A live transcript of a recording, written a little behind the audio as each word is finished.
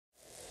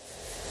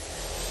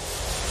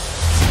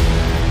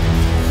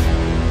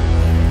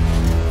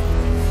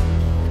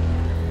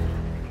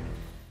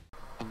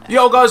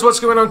Yo guys, what's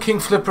going on?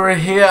 Kingflipper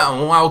here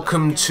and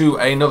welcome to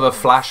another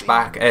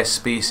Flashback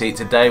SBC.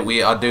 Today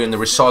we are doing the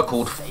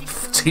recycled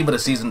Team of the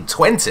Season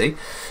 20,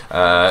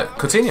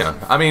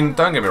 Coutinho. I mean,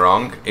 don't get me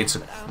wrong, it's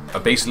a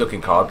basic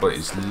looking card, but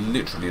it's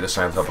literally the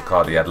same type of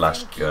card he had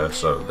last year,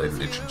 so they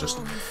literally just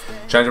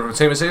changed it from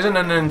Team of the Season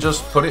and then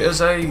just put it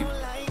as a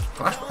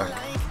Flashback.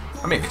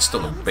 I mean, it's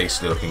still a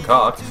basically looking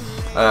card.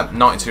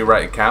 92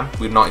 rated cam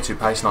with 92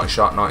 pace, 90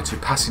 shot, 92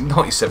 passing,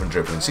 97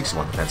 dribbling,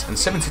 61 defense, and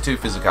 72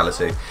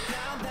 physicality.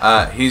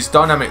 His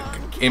dynamic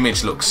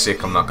image looks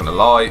sick, I'm not going to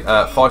lie.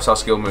 5-star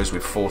skill moves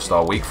with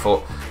 4-star weak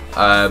foot.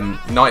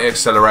 90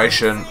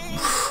 acceleration,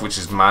 which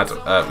is mad,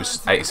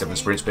 with 87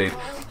 sprint speed.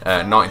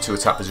 92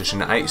 attack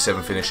position,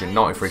 87 finishing,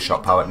 93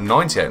 shot power,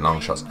 98 long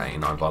shots,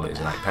 89 volleys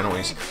and 8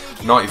 penalties.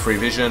 93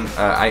 vision,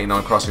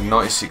 89 crossing,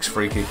 96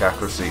 free kick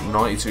accuracy,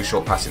 92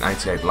 short passing,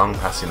 88 long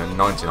passing, and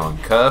 99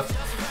 curve.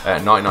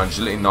 99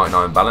 agility,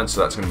 99 balance,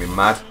 so that's going to be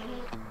mad.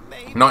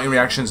 90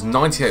 reactions,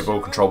 98 ball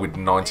control with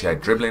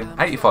 98 dribbling,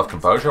 85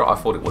 composure. I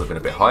thought it would have been a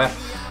bit higher.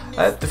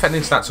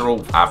 Defending stats are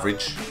all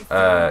average.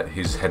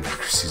 His head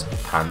accuracy is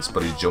pants,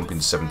 but his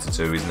jumping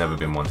 72. He's never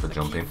been one for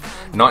jumping.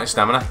 90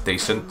 stamina,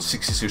 decent.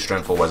 62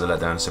 strength, always a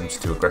letdown.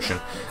 72 aggression.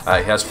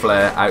 He has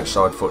flair,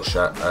 outside foot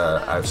shot,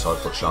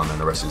 and then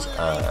the rest is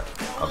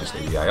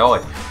obviously the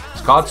AI.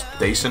 His card's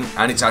decent,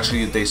 and it's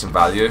actually a decent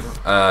value.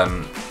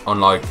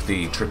 Unlike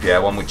the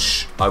Trippier one,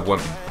 which I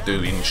won't be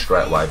doing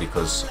straight away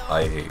because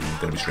I'm going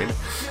to be streaming.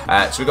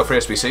 So we've got 3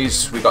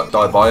 SBCs, we've got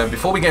Die Buy, and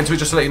before we get into it,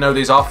 just to let you know,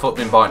 these are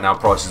been buying now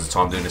prices at the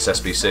time doing this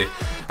SBC,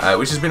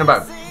 which has been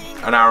about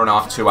an hour and a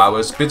half, 2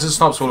 hours. Bids and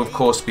snobs will of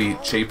course be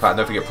cheaper, and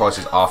don't forget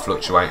prices are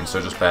fluctuating,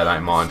 so just bear that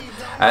in mind.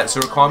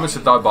 So requirements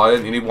of Die Buy,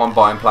 you need 1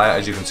 buying player.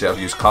 As you can see, I've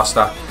used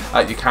Costa.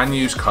 You can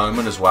use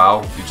Coman as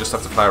well, you just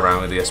have to play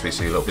around with the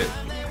SBC a little bit.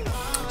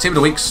 Team of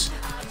the Weeks.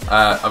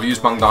 I've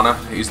used Bongdana.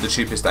 He's the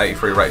cheapest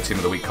 83 rated Team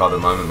of the Week card at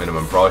the moment,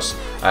 minimum price.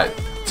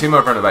 Team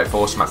over and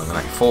 84, Smackdown an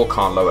 84,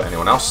 can't lower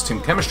anyone else.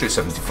 Team Chemistry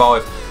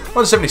 75,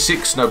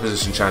 176, no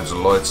position changes of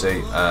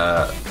loyalty.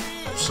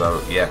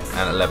 So yeah,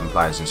 and 11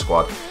 players in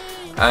squad.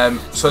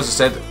 So as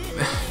I said,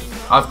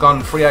 I've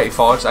gone 3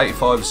 85s,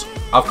 85s.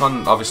 I've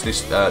gone obviously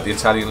the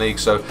Italian league,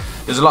 so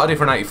there's a lot of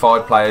different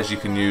 85 players you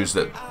can use.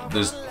 That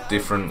there's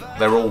different.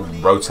 They're all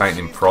rotating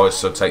in price,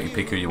 so take your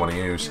pick who you want to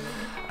use.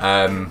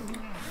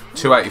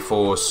 2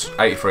 84s,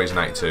 83s and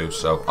 82.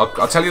 So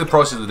I'll tell you the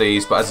prices of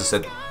these, but as I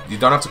said, you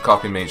don't have to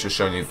copy me, it's just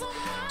showing you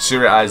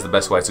Serie A is the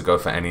best way to go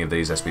for any of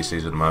these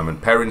SBCs at the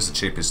moment. Perrin's the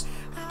cheapest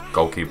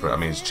goalkeeper, I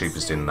mean it's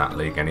cheapest in that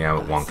league anyhow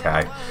at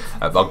 1k.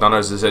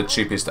 Bogdano's is the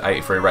cheapest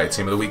 83 rated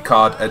Team of the Week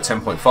card at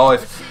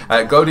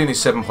 10.5. Godin is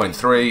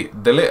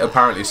 7.3. The Lit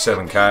apparently is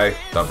 7k,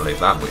 don't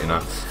believe that, but you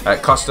know.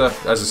 Costa,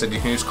 as I said,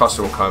 you can use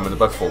Costa or Coman, they're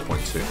both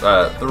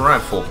 4.2. They're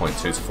around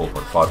 4.2 to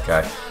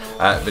 4.5k.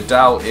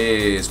 Vidal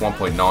is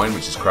 1.9,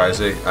 which is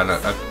crazy, and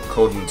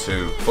according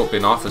to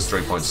Footbin off is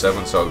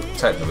 3.7, so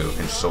technically with a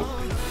pinch of salt.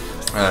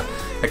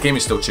 Hakim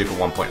is still cheap at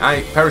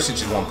 1.8, Perisic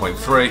is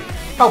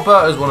 1.3,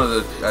 Alberta is one of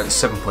the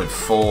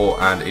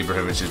 7.4, and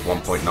Ibrahimovic is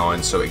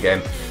 1.9. So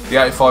again,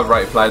 the 85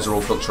 rated players are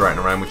all fluctuating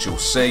around, which you'll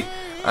see.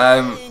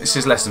 This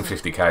is less than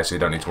 50k, so you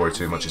don't need to worry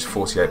too much. It's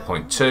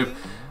 48.2.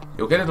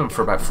 You'll get them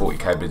for about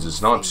 40k bids as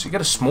snipes. You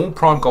get a small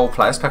prime gold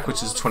players pack,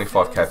 which is a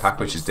 25k pack,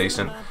 which is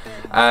decent.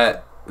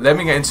 Then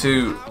we get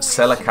into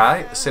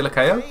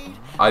Selakayo.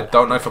 I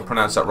don't know if I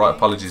pronounced that right,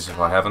 apologies if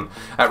I haven't.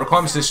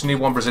 Requirements list, you need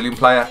 1 Brazilian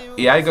player.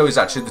 Iago is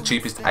actually the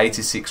cheapest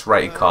 86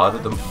 rated card,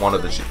 one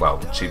of the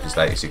cheapest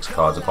 86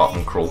 cards apart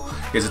from Krul.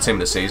 He's a Team of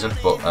the Season,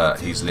 but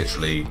he's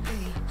literally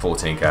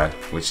 14k,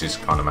 which is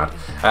kind of mad.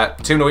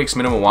 Team of the Week's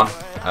minimum 1.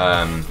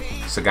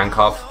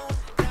 Sagankov,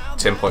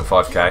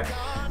 10.5k.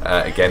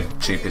 Again,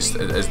 cheapest,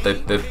 as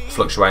they're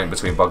fluctuating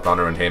between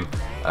Bogdana and him,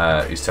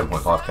 is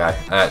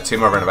 10.5k.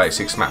 Team over and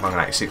 86, Smackdown an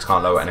 86,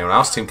 can't lower anyone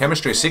else. Team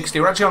Chemistry is 60,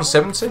 we're actually on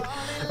 70.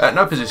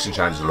 No position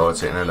changes of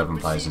loyalty, and 11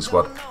 players in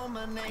squad.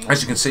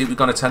 As you can see, we've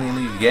got Italian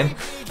league again,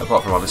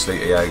 apart from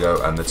obviously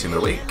Iago and the Team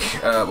of the Week.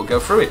 We'll go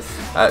through it.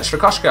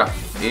 Strakoshka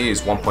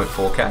is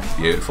 1.4k,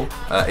 beautiful.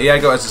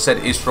 Iago, as I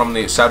said, is from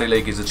the Saudi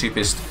league, is the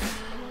cheapest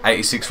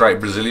 86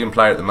 rated Brazilian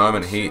player at the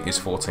moment. He is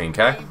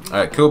 14k.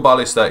 Kulbal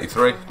is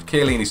 33.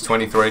 Chiellini is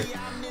 23.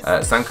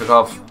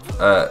 Sakankov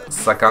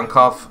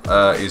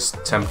is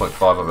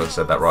 10.5. I've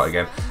said that right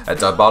again.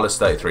 Dybala is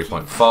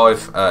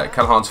 33.5.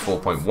 Callahan's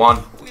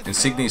 4.1.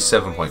 Insigne is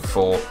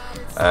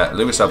 7.4.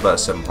 Luis Alberto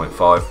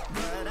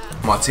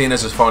 7.5.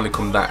 Martinez has finally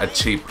come down a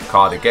cheap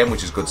card again,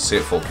 which is good to see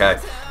at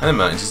 4k. And then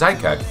Mertens is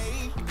 8k.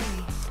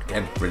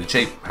 Again, really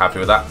cheap. Happy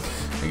with that.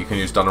 You can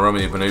use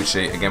Donnarumma,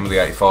 Bonucci, again with the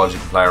 85s you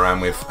can play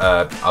around with.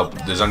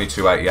 There's only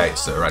 2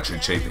 88s that are actually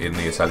cheap in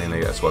the Italian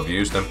league, that's why I've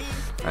used them.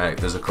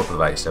 There's a couple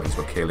of 87s,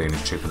 but Chiellini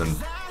is cheaper than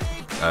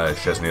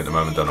Szczesny at the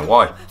moment, don't know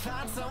why.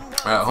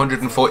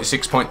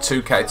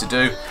 146.2k to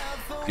do.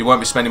 You won't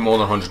be spending more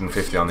than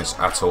 150 on this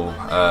at all.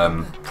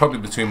 Probably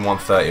between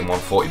 130 and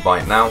 140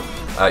 buy it now.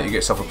 You get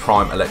yourself a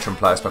Prime Electrum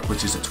Players Pack,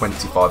 which is a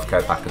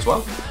 25k pack as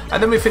well.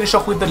 And then we finish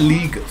off with the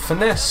League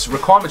Finesse.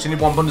 Requirements: you need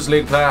one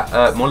Bundesliga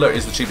player. Muller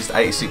is the cheapest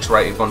 86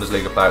 rated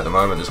Bundesliga player at the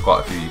moment. There's quite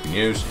a few you can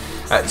use.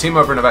 Team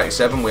over of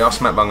 87, we are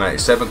Smackbang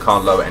 87,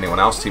 can't lower anyone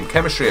else. Team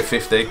Chemistry at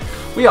 50,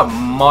 we are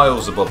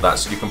miles above that,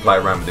 so you can play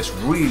around with this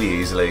really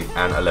easily,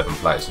 and 11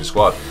 players in the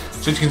squad.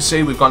 So as you can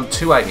see, we've gone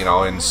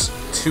 289s,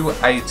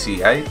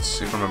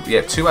 288s, if I remember,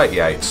 yeah,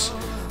 288s,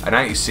 an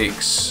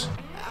 86,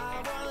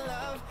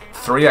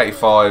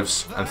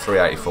 385s, and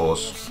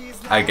 384s.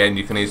 Again,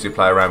 you can easily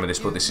play around with this,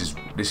 but this is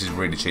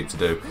really cheap to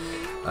do.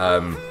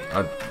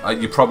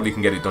 You probably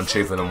can get it done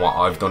cheaper than what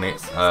I've done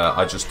it.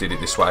 I just did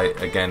it this way.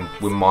 Again,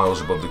 we're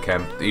miles above the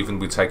chem. Even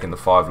with taking the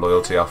 5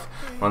 loyalty off,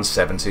 we're on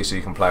 70, so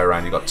you can play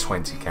around. You've got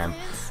 20 chem,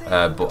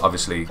 but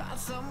obviously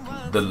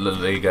the La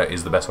Liga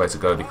is the best way to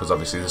go because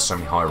obviously there's so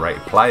many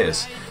high-rated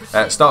players.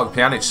 Start with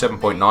Pjanic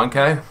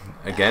 7.9k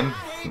again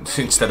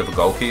instead of a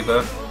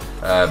goalkeeper.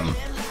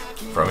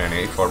 Throwing an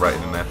 85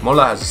 rating in there.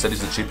 Muller, as I said,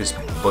 is the cheapest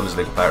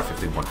Bundesliga player at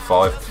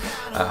 15.5.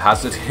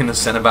 Hazard in the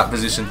centre-back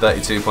position,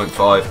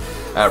 32.5.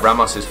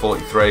 Ramos is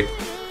 43.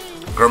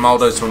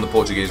 Grimaldo's from the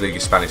Portuguese league,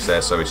 is Spanish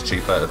there, so it's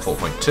cheaper at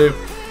 4.2.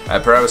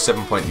 Pereira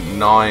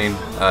 7.9.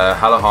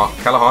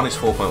 Callahan is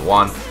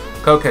 4.1.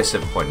 Koke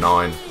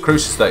 7.9.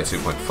 Cruz is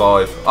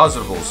 32.5.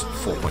 Ozil's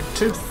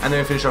 4.2. And then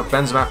we finish off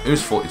Benzema,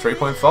 who's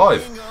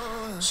 43.5.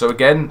 So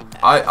again,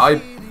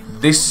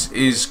 this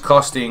is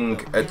costing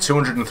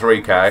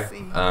 203k.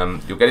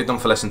 You'll get it done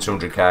for less than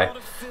 200k.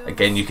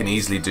 Again, you can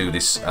easily do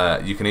this.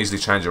 You can easily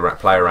change your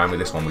play around with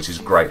this one, which is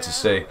great to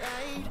see.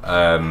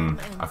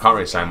 I can't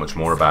really say much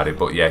more about it,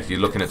 but yeah, you're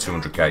looking at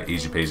 200k,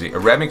 easy peasy. A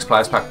Remix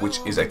Players Pack, which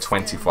is a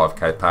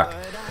 25k pack.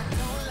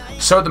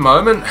 So at the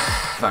moment,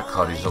 that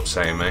card is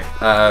upsetting me.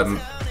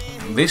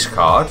 This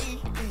card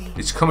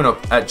is coming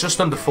up at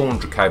just under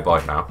 400k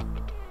buy now.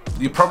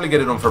 You probably get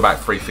it on for about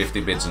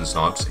 350 bids and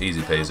snipes, easy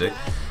peasy.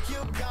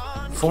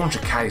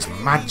 400k is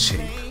mad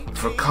cheap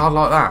for a card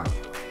like that.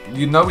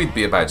 You know he'd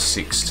be about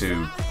 6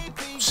 to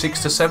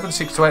 7,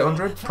 6 to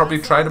 800, probably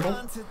tradable.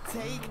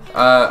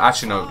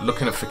 Actually no,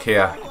 looking at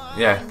Fekir,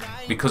 yeah,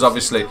 because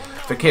obviously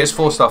Fekir's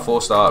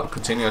 4-star,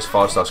 Coutinho's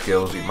 5-star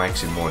skills, it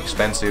makes him more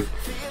expensive.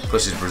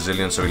 Plus he's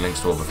Brazilian, so he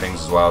links to other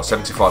things as well.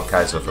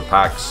 75k for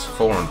packs,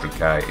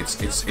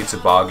 400k. It's a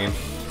bargain.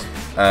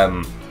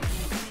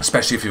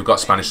 Especially if you've got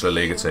Spanish La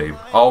Liga team.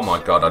 Oh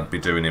my god, I'd be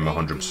doing him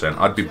 100%.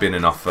 I'd be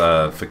binning off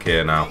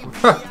Fekir now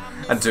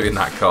and doing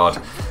that card.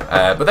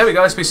 But there we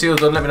go, SBC all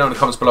done. Let me know in the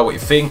comments below what you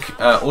think.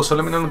 Also,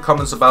 let me know in the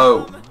comments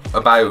about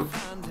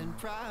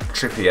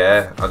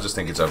Trippier. I just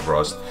think it's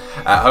overpriced.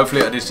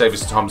 Hopefully I did save you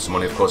some time and some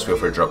money. Of course, feel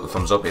free to drop the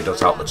thumbs up. It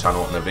does help the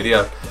channel and the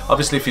video.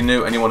 Obviously, if you're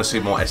new and you want to see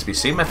more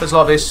SBC methods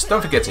like this,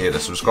 don't forget to hit the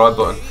subscribe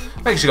button.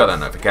 Make sure you got that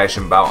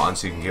notification bell on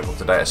so you can keep up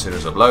to date as soon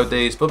as I upload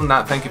these. But other than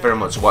that, thank you very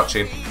much for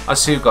watching. I'll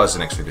see you guys in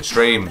the next video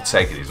stream.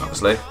 Take it easy,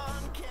 obviously.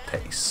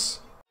 Peace.